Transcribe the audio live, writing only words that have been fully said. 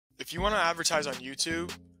If you want to advertise on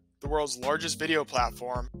YouTube, the world's largest video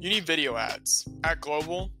platform, you need video ads. At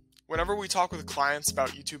Global, whenever we talk with clients about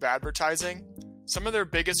YouTube advertising, some of their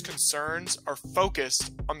biggest concerns are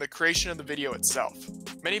focused on the creation of the video itself.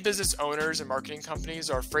 Many business owners and marketing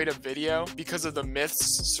companies are afraid of video because of the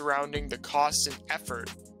myths surrounding the cost and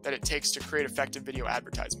effort that it takes to create effective video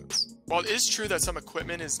advertisements. While it is true that some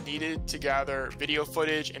equipment is needed to gather video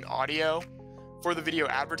footage and audio for the video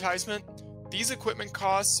advertisement, these equipment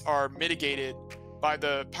costs are mitigated by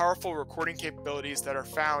the powerful recording capabilities that are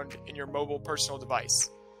found in your mobile personal device.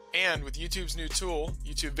 And with YouTube's new tool,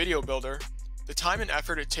 YouTube VideoBuilder, the time and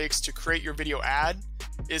effort it takes to create your video ad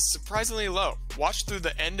is surprisingly low. Watch through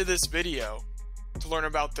the end of this video to learn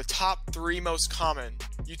about the top 3 most common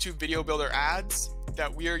YouTube VideoBuilder ads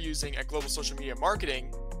that we are using at Global Social Media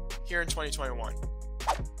Marketing here in 2021.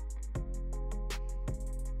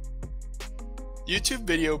 YouTube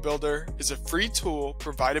VideoBuilder is a free tool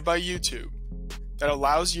provided by YouTube that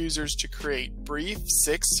allows users to create brief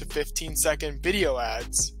 6 to 15 second video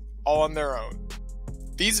ads all on their own.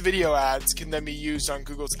 These video ads can then be used on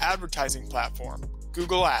Google's advertising platform,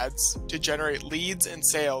 Google Ads, to generate leads and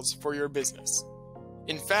sales for your business.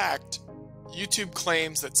 In fact, YouTube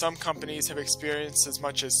claims that some companies have experienced as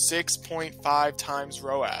much as 6.5 times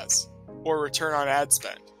ROAS, or return on ad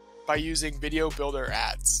spend, by using VideoBuilder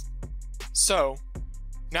ads. So,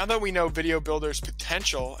 now that we know VideoBuilder's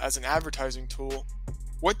potential as an advertising tool,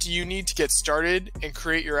 what do you need to get started and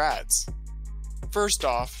create your ads? First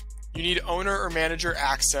off, you need owner or manager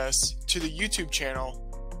access to the YouTube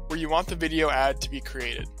channel where you want the video ad to be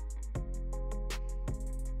created.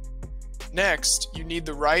 Next, you need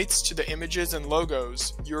the rights to the images and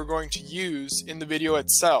logos you are going to use in the video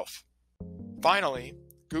itself. Finally,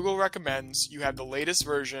 Google recommends you have the latest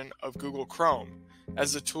version of Google Chrome,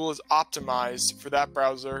 as the tool is optimized for that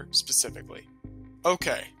browser specifically.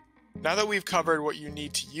 Okay, now that we've covered what you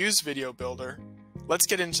need to use VideoBuilder, let's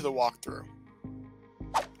get into the walkthrough.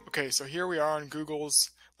 Okay, so here we are on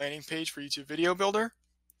Google's landing page for YouTube VideoBuilder.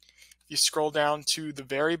 If you scroll down to the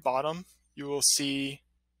very bottom, you will see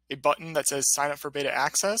a button that says sign up for beta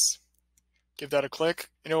access. Give that a click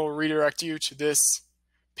and it will redirect you to this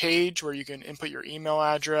page where you can input your email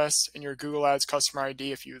address and your Google Ads customer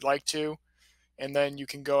ID if you would like to. And then you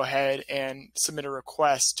can go ahead and submit a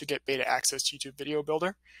request to get beta access to YouTube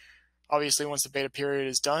VideoBuilder. Obviously, once the beta period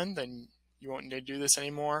is done, then you won't need to do this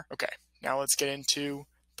anymore. Okay, now let's get into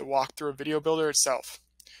the walkthrough of VideoBuilder itself.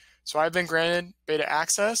 So I've been granted beta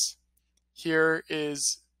access. Here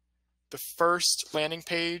is the first landing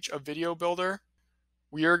page of VideoBuilder.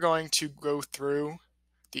 We are going to go through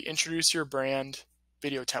the Introduce Your Brand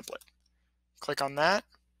video template. Click on that.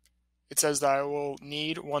 It says that I will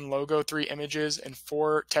need 1 logo, 3 images, and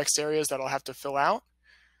 4 text areas that I'll have to fill out.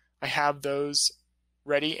 I have those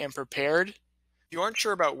ready and prepared. If you aren't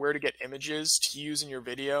sure about where to get images to use in your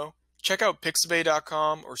video, check out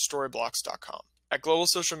pixabay.com or storyblocks.com. At Global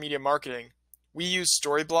Social Media Marketing, we use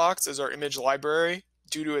Storyblocks as our image library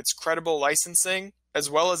due to its credible licensing, as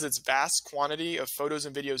well as its vast quantity of photos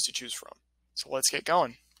and videos to choose from. So let's get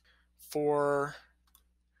going. For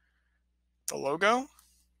the logo,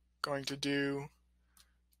 going to do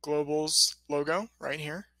Global's logo right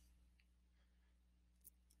here.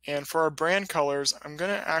 And for our brand colors, I'm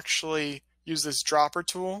going to actually use this dropper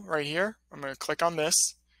tool right here. I'm going to click on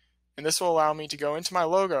this, and this will allow me to go into my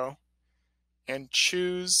logo and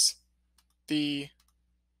choose the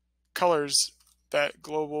colors that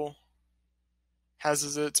Global has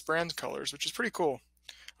as its brand colors, which is pretty cool.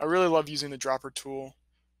 I really love using the dropper tool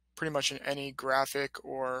pretty much in any graphic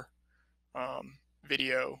or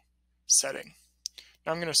video setting.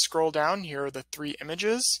 Now I'm going to scroll down. Here are the 3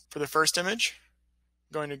 images. For the first image,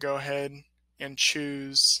 I'm going to go ahead and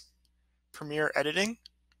choose Premiere Editing.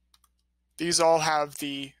 These all have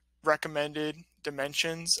the recommended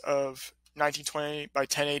dimensions of 1920 by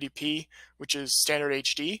 1080p, which is standard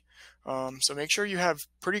HD. So make sure you have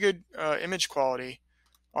pretty good image quality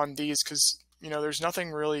on these, because there's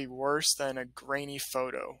nothing really worse than a grainy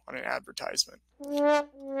photo on an advertisement.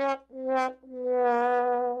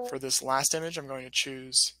 For this last image, I'm going to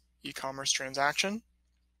choose e-commerce transaction.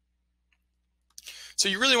 So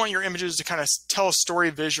you really want your images to kind of tell a story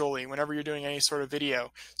visually whenever you're doing any sort of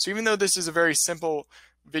video. So even though this is a very simple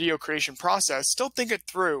video creation process, still think it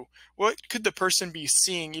through. What could the person be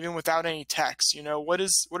seeing even without any text? What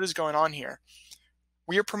is going on here?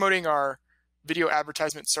 We are promoting our video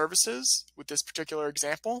advertisement services with this particular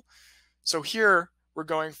example. So here we're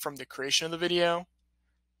going from the creation of the video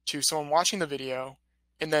to someone watching the video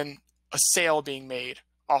and then a sale being made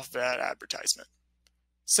off of that advertisement.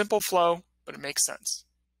 Simple flow, but it makes sense.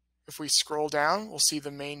 If we scroll down, we'll see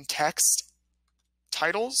the main text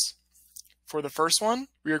titles. For the first one,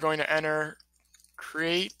 we are going to enter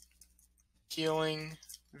create healing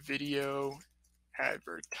video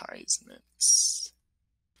advertisements.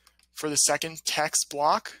 For the second text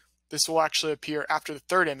block, this will actually appear after the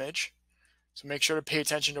third image. So make sure to pay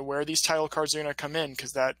attention to where these title cards are going to come in,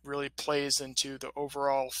 because that really plays into the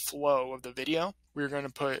overall flow of the video. We're going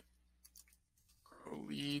to put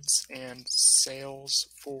leads and sales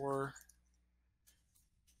for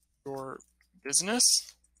your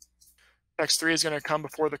business. Text 3 is going to come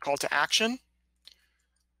before the call to action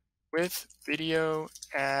with video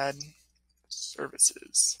ad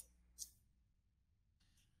services.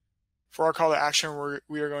 For our call to action,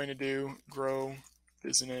 we are going to do grow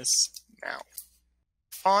business now.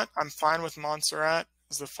 Font, I'm fine with Montserrat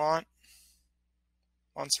as the font.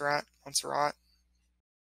 Montserrat.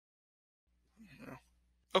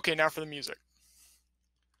 Okay, now for the music.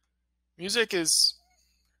 Music is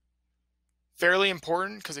fairly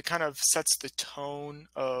important because it kind of sets the tone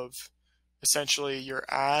of essentially your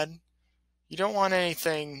ad. You don't want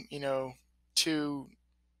anything, too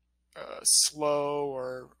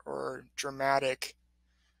slow or dramatic,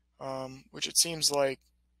 which it seems like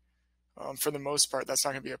for the most part that's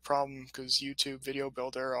not going to be a problem because YouTube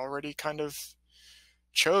VideoBuilder already kind of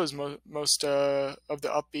chose most of the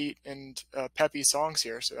upbeat and peppy songs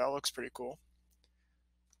here, so that looks pretty cool.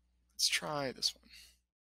 Let's try this one.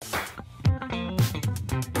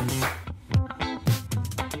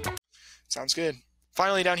 Sounds good.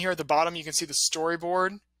 Finally, down here at the bottom, you can see the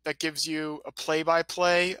storyboard that gives you a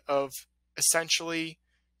play-by-play of essentially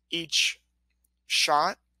each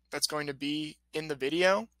shot that's going to be in the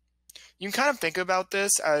video. You can kind of think about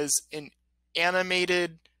this as an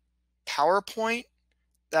animated PowerPoint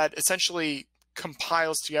that essentially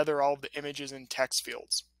compiles together all of the images and text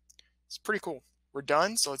fields. It's pretty cool. We're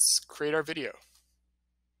done, so let's create our video.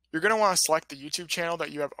 You're going to want to select the YouTube channel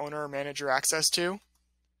that you have owner or manager access to.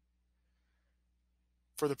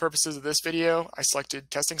 For the purposes of this video, I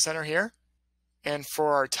selected Testing Center here. And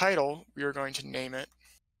for our title, we are going to name it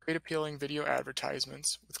Create Appealing Video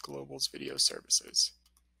Advertisements with Global's Video Services.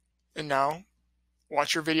 And now,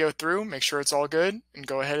 watch your video through, make sure it's all good, and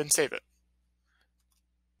go ahead and save it.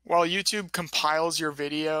 While YouTube compiles your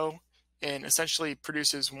video and essentially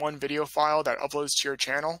produces one video file that uploads to your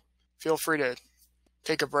channel, feel free to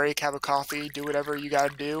take a break, have a coffee, do whatever you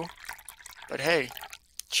gotta do. But hey, it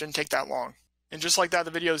shouldn't take that long. And just like that,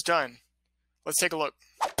 the video is done. Let's take a look.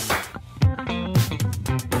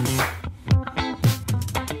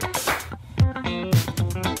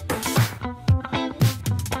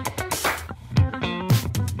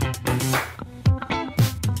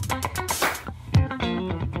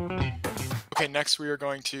 Okay, next we are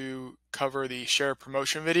going to cover the share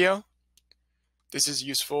promotion video. This is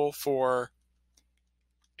useful for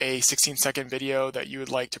a 16-second video that you would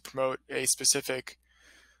like to promote a specific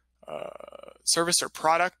service or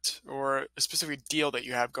product or a specific deal that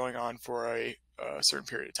you have going on for a certain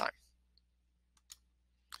period of time.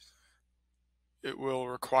 It will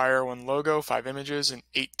require 1 logo, 5 images, and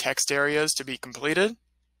 8 text areas to be completed.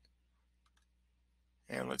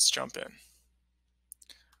 And let's jump in.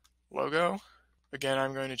 Logo. Again,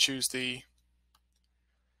 I'm going to choose the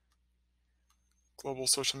Global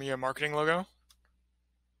Social Media Marketing logo.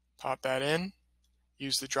 Pop that in.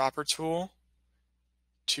 Use the dropper tool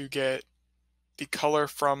to get the color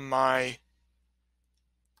from my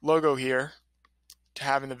logo here to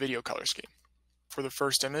have in the video color scheme. For the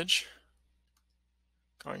first image,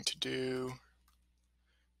 I'm going to do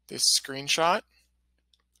this screenshot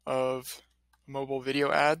of a mobile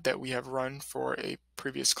video ad that we have run for a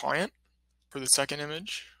previous client. For the second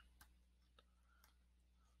image,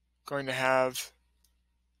 I'm going to have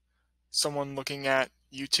someone looking at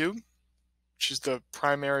YouTube, which is the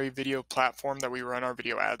primary video platform that we run our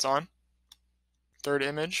video ads on. Third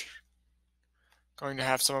image, going to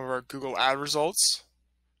have some of our Google ad results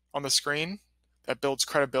on the screen that builds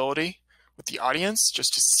credibility with the audience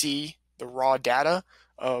just to see the raw data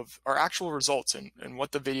of our actual results and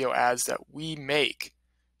what the video ads that we make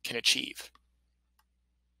can achieve.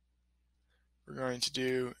 We're going to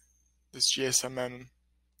do this GSMM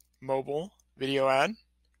mobile video ad.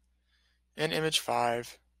 In image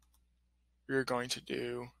 5, we're going to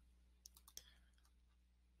do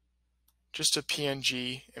just a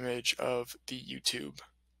PNG image of the YouTube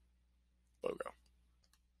logo.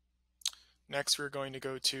 Next, we're going to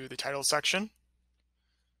go to the title section.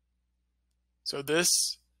 So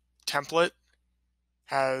this template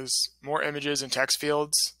has more images and text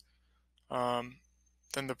fields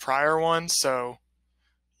than the prior one, so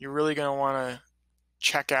you're really going to want to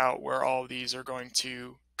check out where all of these are going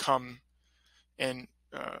to come and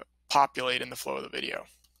populate in the flow of the video.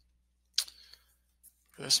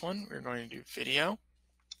 For this one, we're going to do video.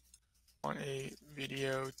 I want a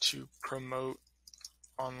video to promote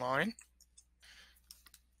online.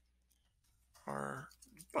 Our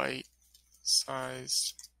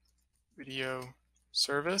bite-sized video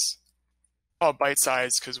service. Called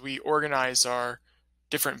bite-sized because we organize our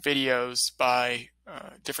different videos by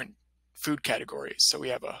different food categories. So we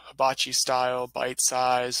have a hibachi style,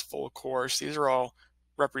 bite-size, full course. These are all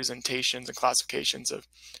representations and classifications of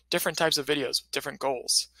different types of videos with different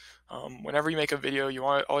goals. Whenever you make a video, you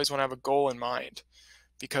always want to have a goal in mind,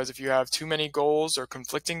 because if you have too many goals or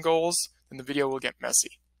conflicting goals, then the video will get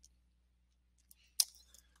messy.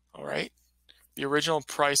 All right, the original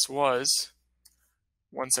price was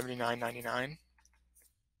 $179.99.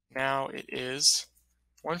 Now it is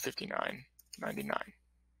 $159.99.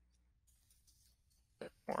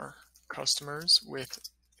 Bit more customers with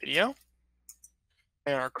video.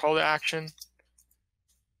 And our call to action,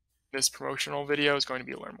 this promotional video is going to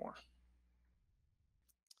be learn more.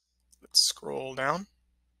 Let's scroll down.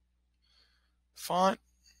 Font,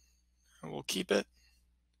 and we'll keep it.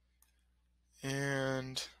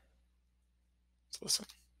 And let's listen.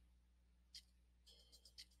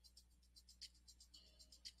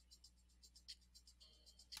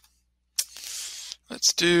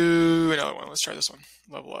 Let's do another one. Let's try this one.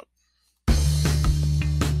 Level up.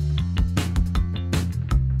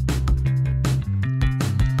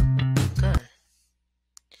 Okay.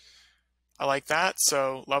 I like that.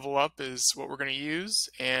 So level up is what we're going to use,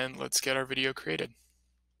 and let's get our video created.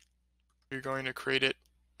 We're going to create it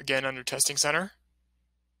again under Testing Center.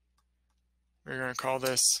 We're going to call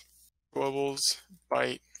this Global's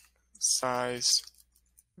Bite Size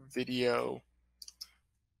Video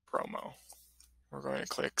Promo. We're going to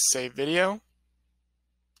click Save Video.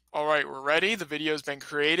 All right, we're ready. The video has been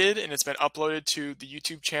created and it's been uploaded to the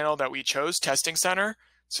YouTube channel that we chose, Testing Center.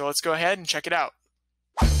 So let's go ahead and check it out.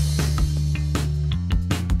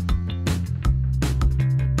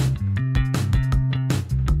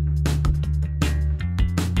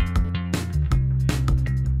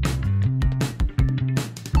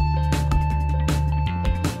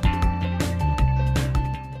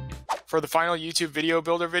 For the final YouTube Video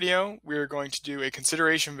Builder video, we're going to do a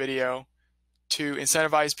consideration video to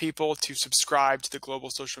incentivize people to subscribe to the Global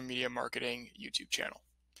Social Media Marketing YouTube channel.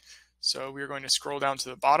 So we're going to scroll down to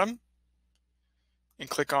the bottom and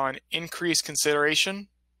click on Increase Consideration.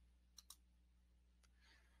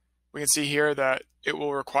 We can see here that it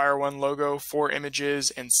will require 1 logo, 4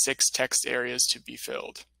 images, and 6 text areas to be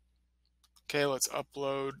filled. Okay, let's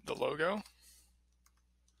upload the logo.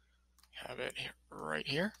 Have it right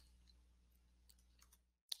here.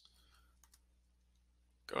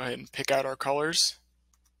 Go ahead and pick out our colors.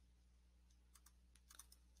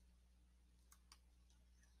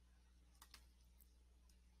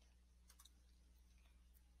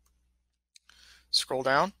 Scroll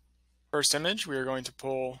down. First image, we are going to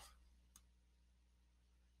pull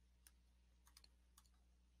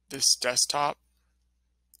this desktop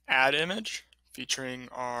ad image featuring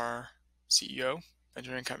our CEO,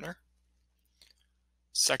 Benjamin Kempner.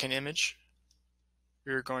 Second image,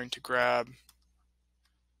 we are going to grab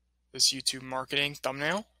this YouTube marketing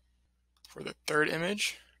thumbnail. For the third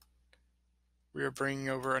image, we are bringing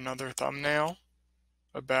over another thumbnail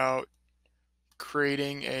about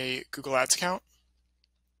creating a Google Ads account.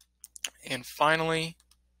 And finally,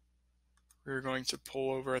 we're going to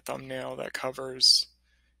pull over a thumbnail that covers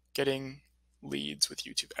getting leads with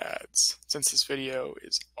YouTube ads, since this video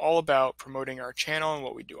is all about promoting our channel and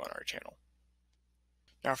what we do on our channel.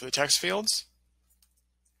 Now for the text fields,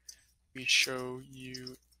 we show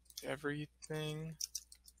you everything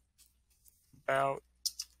about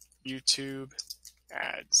YouTube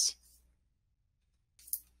ads,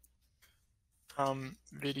 from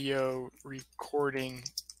video recording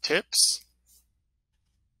tips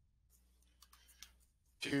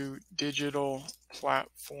to digital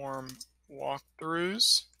platform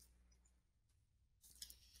walkthroughs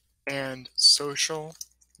and social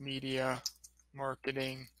media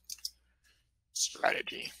marketing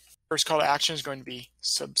strategy. First call to action is going to be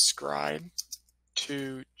subscribe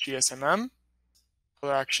to GSMM.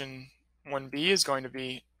 Call to action 1B is going to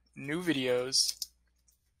be new videos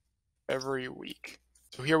every week.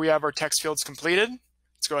 So here we have our text fields completed.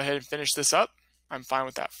 Let's go ahead and finish this up. I'm fine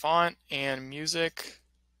with that font and music.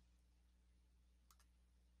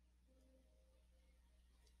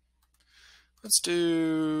 Let's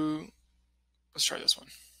try this one.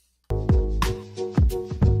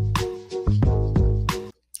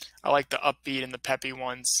 I like the upbeat and the peppy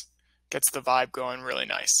ones. Gets the vibe going really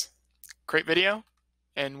nice. Great video.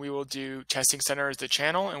 and we will do Testing Center as the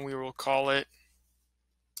channel, and we will call it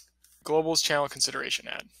Global's Channel Consideration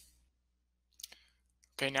Ad.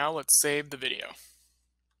 Okay, now let's save the video.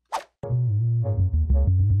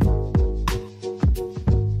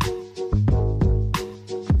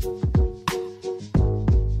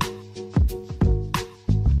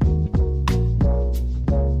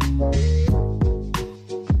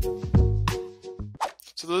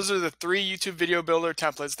 So those are the 3 YouTube Video Builder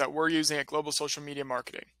templates that we're using at Global Social Media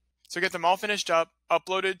Marketing. So get them all finished up,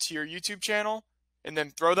 uploaded to your YouTube channel, and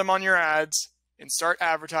then throw them on your ads and start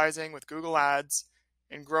advertising with Google Ads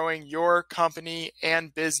and growing your company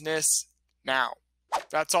and business now.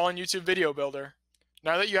 That's all in YouTube Video Builder.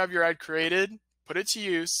 Now that you have your ad created, put it to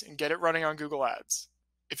use and get it running on Google Ads.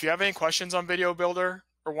 If you have any questions on Video Builder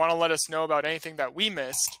or want to let us know about anything that we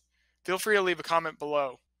missed, feel free to leave a comment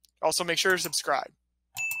below. Also, make sure to subscribe.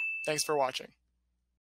 Thanks for watching.